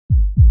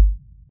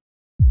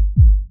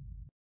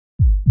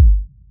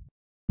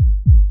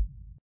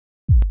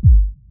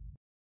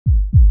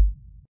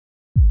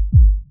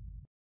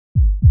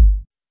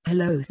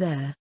Hello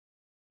there.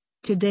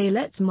 Today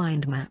let's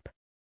mind map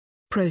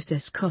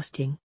process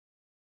costing.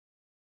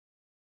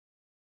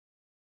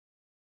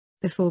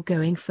 Before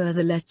going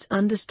further, let's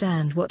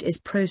understand what is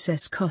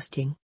process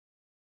costing.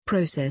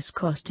 Process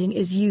costing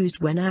is used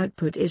when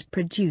output is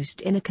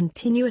produced in a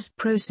continuous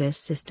process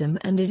system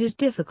and it is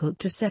difficult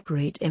to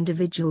separate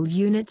individual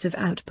units of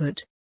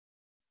output.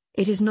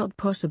 It is not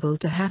possible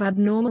to have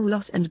abnormal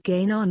loss and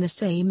gain on the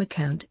same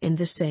account in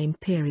the same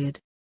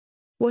period.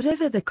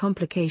 Whatever the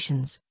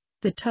complications,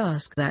 the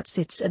task that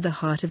sits at the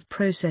heart of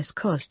process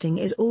costing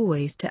is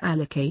always to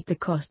allocate the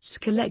costs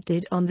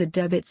collected on the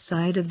debit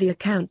side of the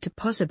account to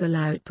possible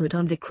output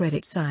on the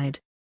credit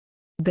side.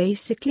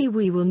 Basically,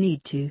 we will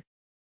need to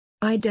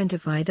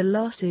identify the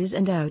losses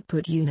and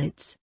output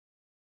units,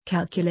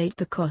 calculate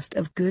the cost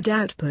of good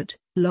output,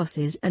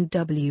 losses and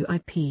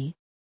WIP.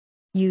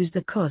 Use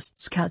the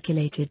costs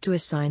calculated to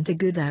assign to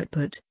good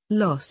output,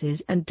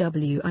 losses and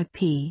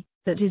WIP,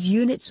 that is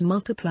units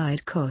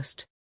multiplied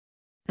cost.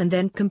 And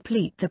then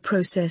complete the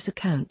process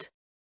account.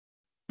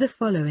 The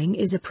following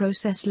is a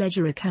process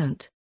ledger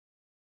account.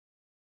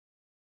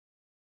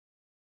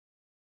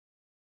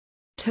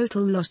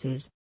 Total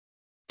losses.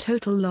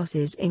 Total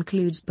losses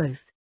includes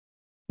both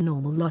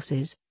normal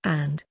losses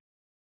and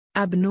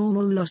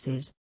abnormal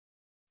losses.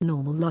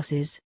 Normal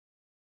losses.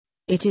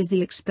 It is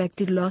the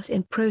expected loss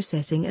in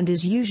processing and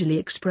is usually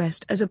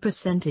expressed as a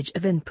percentage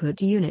of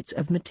input units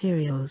of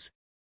materials.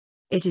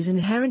 It is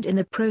inherent in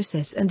the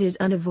process and is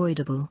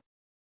unavoidable.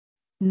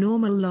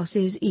 Normal loss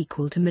is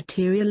equal to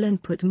material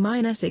input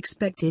minus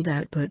expected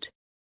output.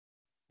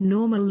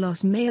 Normal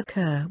loss may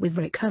occur with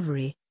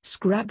recovery,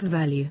 scrap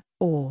value,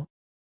 or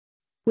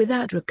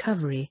without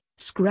recovery,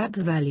 scrap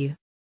value.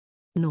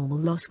 Normal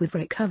loss with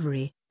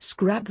recovery,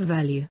 scrap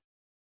value.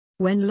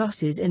 When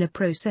losses in a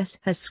process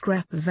has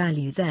scrap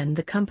value, then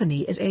the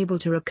company is able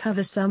to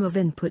recover some of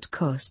input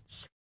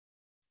costs.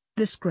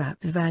 The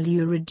scrap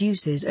value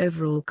reduces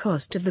overall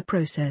cost of the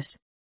process.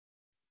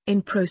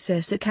 In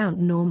process account,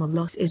 normal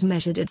loss is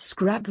measured at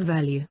scrap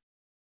value.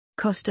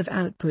 Cost of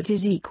output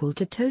is equal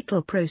to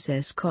total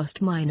process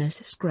cost minus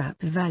scrap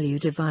value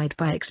divided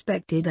by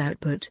expected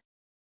output.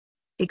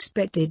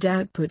 Expected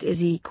output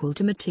is equal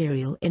to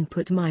material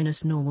input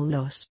minus normal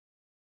loss.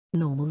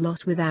 Normal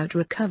loss without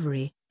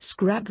recovery,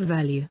 scrap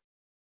value.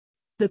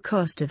 The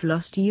cost of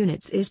lost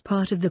units is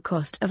part of the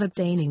cost of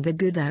obtaining the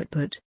good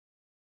output.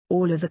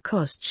 All of the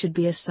costs should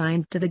be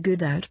assigned to the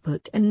good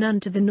output and none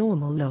to the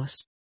normal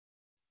loss.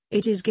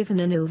 It is given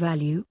a nil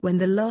value when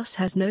the loss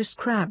has no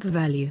scrap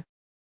value.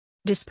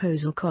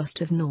 Disposal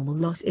cost of normal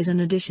loss is an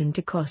addition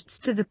to costs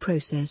to the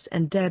process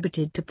and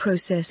debited to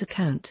process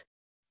account.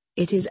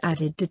 It is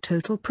added to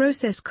total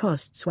process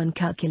costs when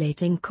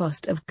calculating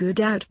cost of good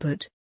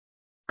output.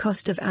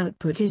 Cost of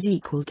output is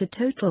equal to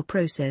total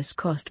process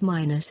cost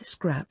minus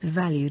scrap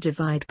value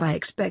divided by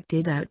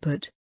expected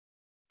output.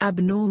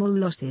 Abnormal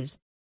losses.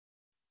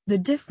 The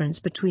difference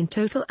between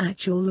total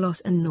actual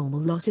loss and normal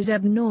loss is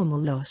abnormal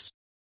loss.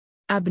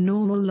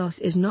 Abnormal loss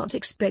is not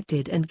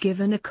expected and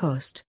given a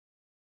cost.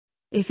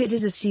 If it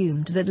is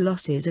assumed that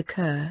losses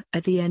occur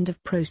at the end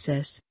of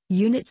process,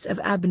 units of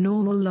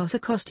abnormal loss are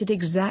costed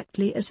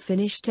exactly as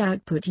finished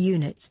output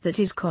units, that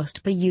is,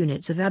 cost per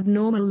units of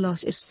abnormal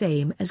loss is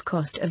same as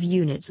cost of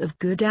units of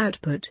good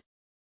output.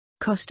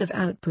 Cost of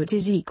output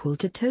is equal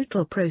to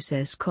total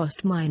process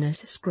cost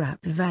minus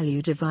scrap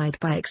value divided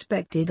by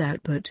expected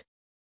output.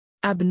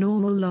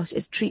 Abnormal loss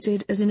is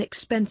treated as an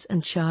expense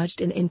and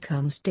charged in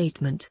income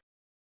statement.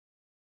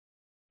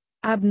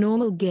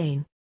 Abnormal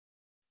gain.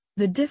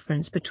 The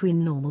difference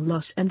between normal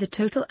loss and the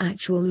total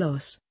actual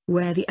loss,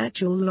 where the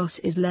actual loss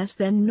is less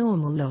than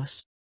normal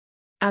loss.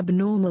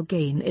 Abnormal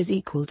gain is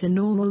equal to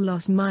normal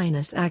loss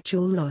minus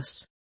actual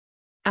loss.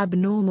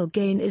 Abnormal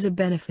gain is a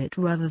benefit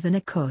rather than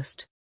a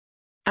cost.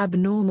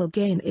 Abnormal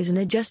gain is an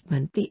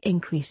adjustment that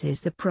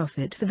increases the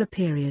profit for the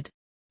period.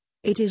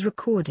 It is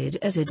recorded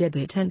as a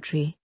debit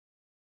entry.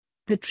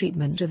 The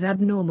treatment of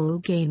abnormal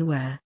gain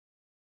where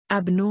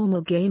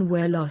abnormal gain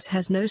where loss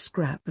has no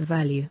scrap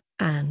value,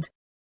 and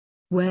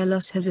where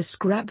loss has a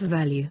scrap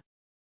value.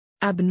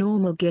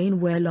 Abnormal gain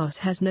where loss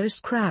has no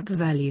scrap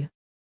value.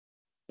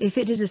 If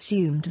it is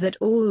assumed that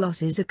all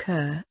losses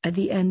occur at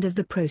the end of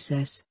the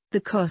process, the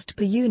cost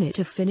per unit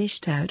of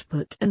finished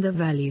output and the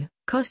value,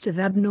 cost of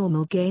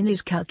abnormal gain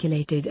is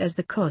calculated as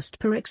the cost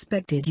per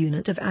expected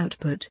unit of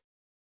output.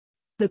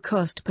 The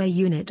cost per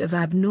unit of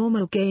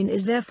abnormal gain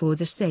is therefore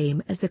the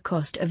same as the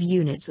cost of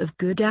units of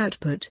good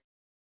output.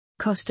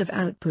 Cost of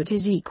output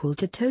is equal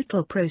to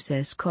total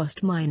process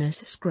cost minus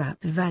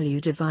scrap value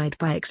divided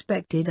by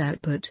expected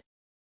output.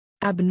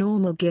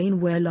 Abnormal gain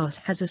where loss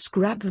has a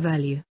scrap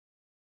value.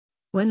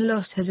 When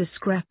loss has a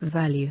scrap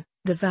value,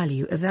 the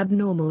value of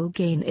abnormal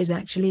gain is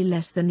actually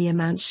less than the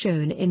amount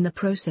shown in the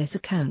process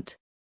account.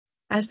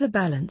 As the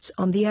balance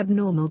on the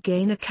abnormal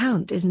gain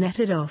account is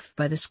netted off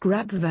by the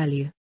scrap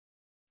value,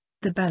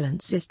 the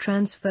balance is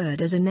transferred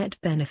as a net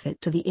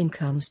benefit to the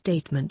income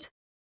statement.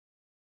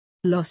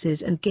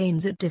 Losses and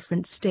gains at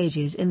different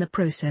stages in the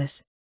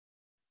process.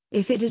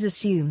 If it is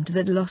assumed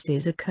that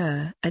losses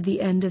occur at the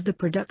end of the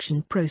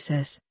production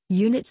process,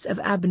 Units of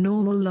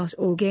abnormal loss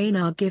or gain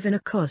are given a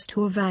cost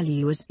or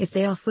value as if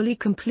they are fully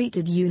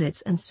completed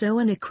units and so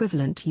an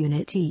equivalent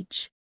unit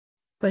each,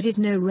 but is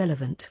no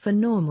relevant for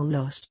normal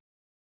loss.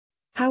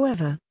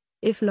 However,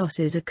 if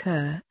losses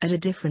occur at a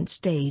different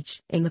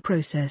stage in the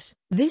process,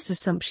 this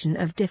assumption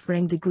of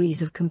differing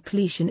degrees of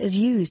completion is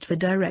used for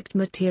direct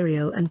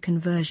material and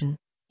conversion.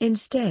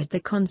 Instead, the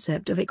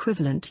concept of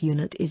equivalent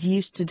unit is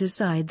used to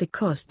decide the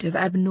cost of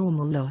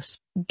abnormal loss,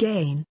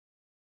 gain,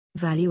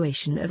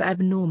 valuation of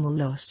abnormal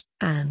loss,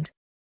 and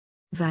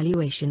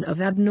valuation of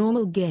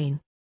abnormal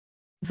gain,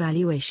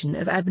 valuation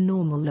of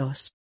abnormal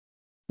loss.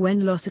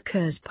 When loss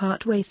occurs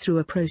partway through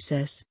a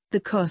process,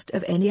 the cost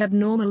of any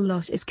abnormal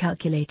loss is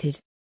calculated.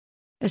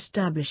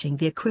 Establishing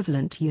the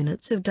equivalent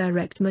units of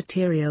direct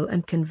material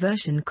and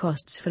conversion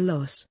costs for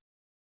loss.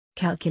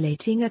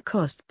 Calculating a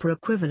cost per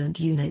equivalent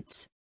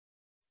units.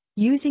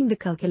 Using the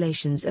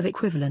calculations of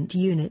equivalent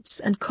units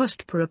and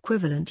cost per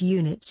equivalent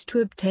units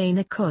to obtain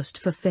a cost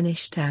for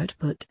finished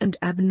output and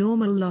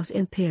abnormal loss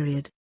in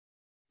period.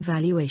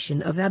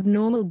 Valuation of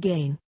abnormal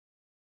gain.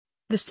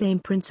 The same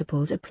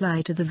principles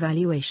apply to the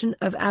valuation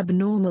of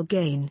abnormal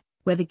gain,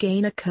 where the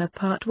gain occurs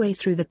partway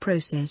through the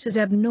process as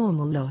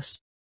abnormal loss.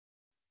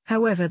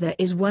 However, there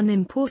is one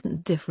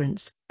important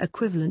difference: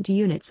 equivalent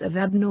units of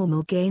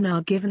abnormal gain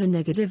are given a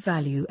negative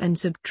value and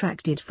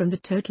subtracted from the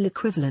total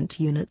equivalent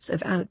units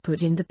of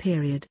output in the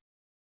period.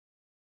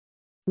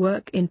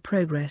 Work in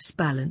progress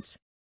balance.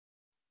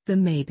 There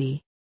may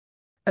be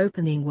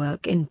opening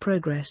work in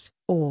progress,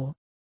 or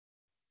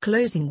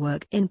closing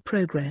work in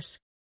progress.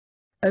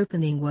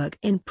 Opening work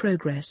in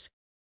progress.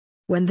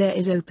 When there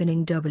is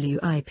opening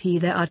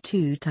WIP, there are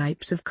two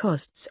types of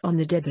costs on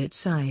the debit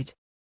side: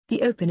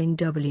 the opening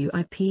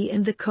WIP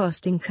and the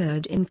cost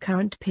incurred in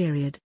current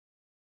period.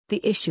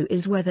 The issue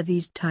is whether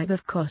these type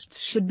of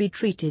costs should be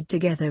treated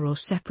together or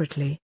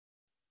separately.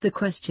 The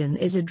question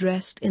is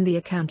addressed in the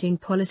accounting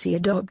policy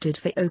adopted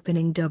for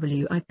opening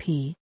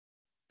WIP.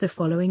 The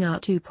following are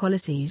two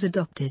policies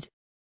adopted: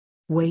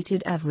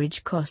 weighted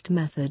average cost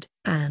method,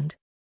 and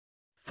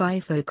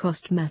FIFO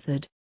cost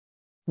method.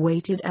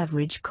 Weighted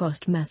average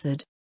cost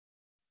method.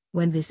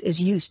 When this is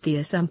used, the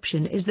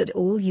assumption is that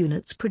all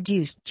units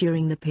produced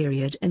during the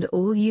period and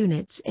all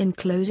units in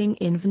closing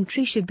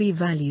inventory should be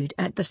valued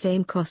at the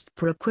same cost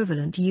per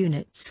equivalent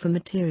units for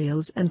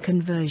materials and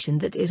conversion.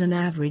 That is, an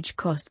average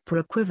cost per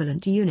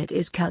equivalent unit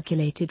is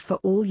calculated for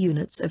all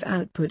units of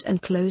output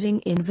and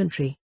closing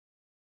inventory.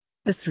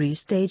 A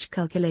three-stage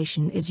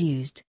calculation is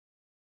used.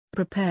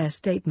 Prepare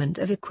statement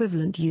of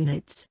equivalent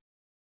units.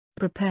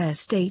 Prepare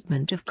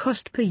statement of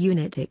cost per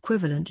unit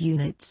equivalent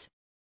units.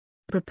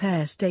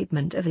 Prepare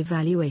statement of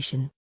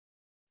evaluation.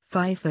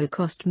 FIFO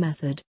cost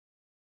method.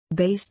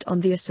 Based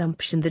on the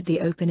assumption that the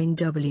opening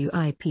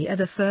WIP are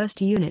the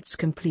first units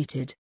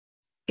completed,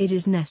 it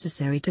is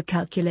necessary to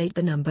calculate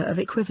the number of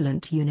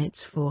equivalent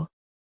units for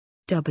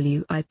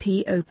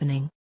WIP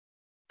opening,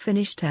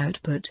 finished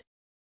output,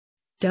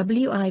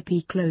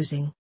 WIP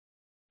closing.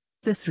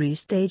 The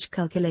three-stage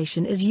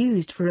calculation is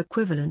used for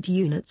equivalent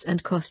units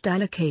and cost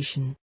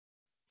allocation.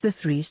 The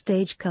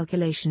three-stage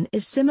calculation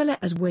is similar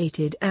as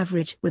weighted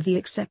average, with the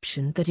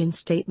exception that in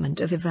statement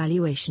of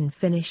evaluation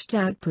finished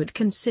output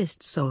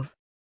consists of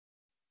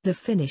the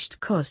finished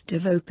cost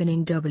of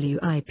opening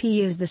WIP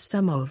is the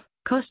sum of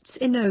costs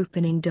in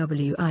opening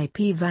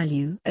WIP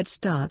value at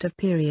start of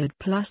period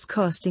plus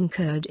cost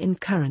incurred in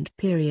current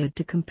period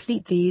to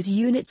complete these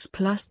units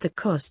plus the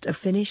cost of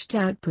finished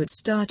output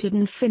started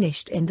and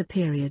finished in the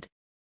period.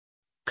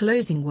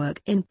 Closing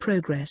work in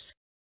progress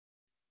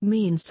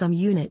means some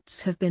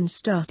units have been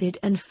started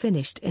and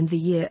finished in the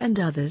year and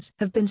others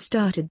have been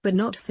started but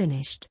not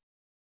finished.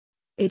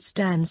 It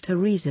stands to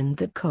reason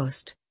that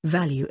cost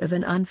value of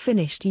an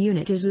unfinished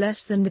unit is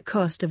less than the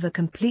cost of a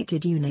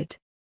completed unit.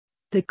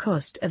 The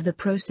cost of the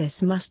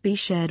process must be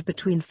shared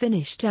between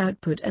finished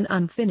output and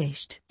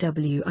unfinished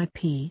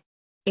WIP.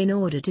 In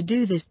order to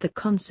do this, the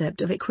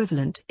concept of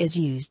equivalent is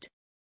used.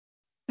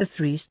 A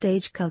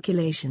three-stage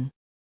calculation.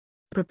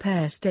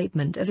 Prepare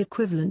statement of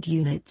equivalent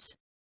units.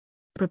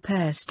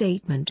 Prepare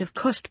statement of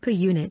cost per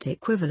unit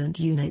equivalent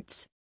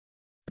units.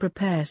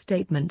 Prepare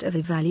statement of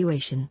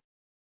evaluation.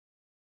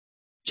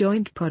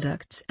 Joint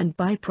products and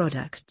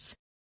byproducts.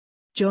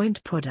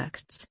 Joint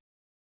products.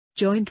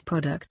 Joint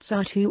products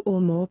are two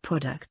or more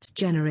products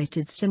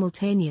generated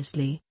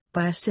simultaneously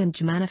by a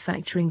single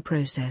manufacturing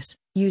process,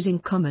 using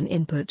common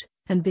input,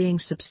 and being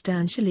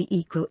substantially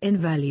equal in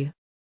value.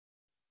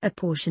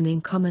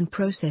 Apportioning common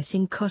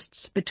processing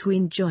costs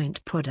between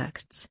joint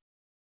products.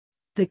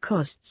 The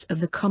costs of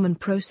the common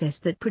process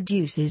that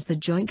produces the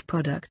joint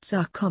products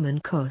are common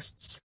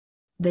costs.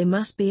 They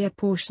must be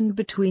apportioned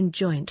between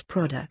joint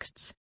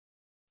products.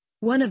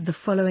 One of the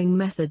following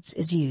methods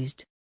is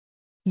used.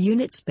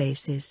 Units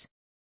basis.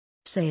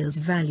 Sales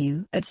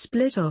value at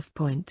split-off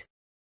point.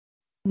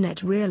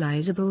 Net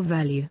realizable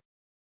value.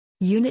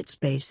 Units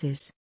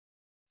basis.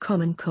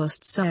 Common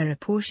costs are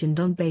apportioned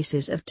on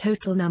basis of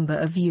total number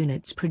of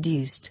units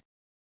produced.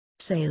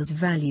 Sales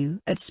value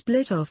at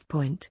split-off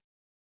point.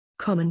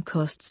 Common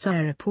costs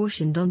are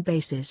apportioned on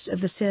basis of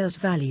the sales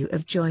value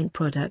of joint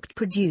product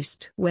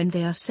produced when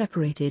they are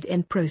separated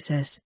in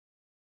process.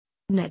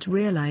 Net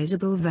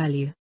realizable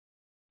value.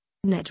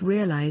 Net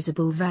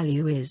realizable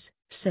value is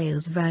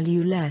sales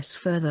value less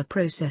further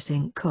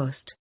processing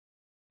cost.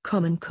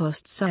 Common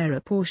costs are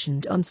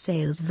apportioned on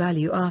sales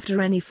value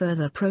after any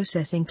further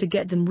processing to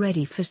get them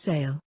ready for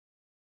sale.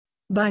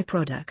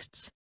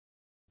 Byproducts.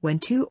 When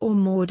two or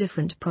more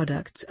different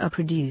products are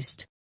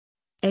produced.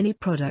 Any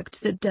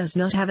product that does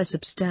not have a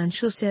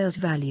substantial sales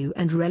value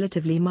and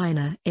relatively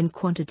minor in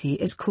quantity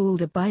is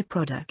called a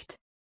byproduct.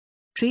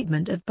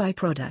 Treatment of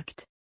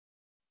byproduct.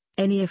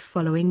 Any of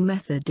following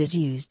method is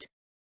used.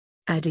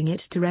 Adding it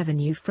to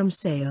revenue from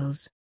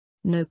sales.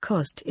 No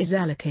cost is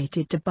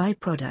allocated to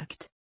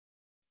byproduct.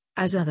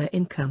 As other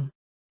income.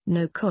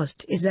 No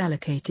cost is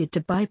allocated to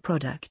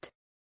byproduct.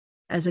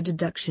 As a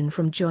deduction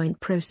from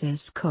joint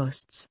process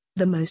costs,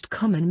 the most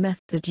common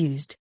method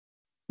used.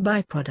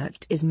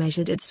 Byproduct is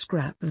measured at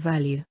scrap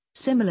value,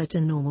 similar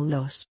to normal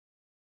loss.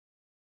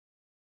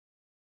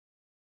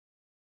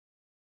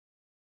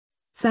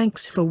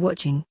 Thanks for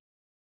watching.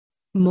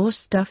 More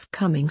stuff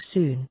coming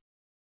soon.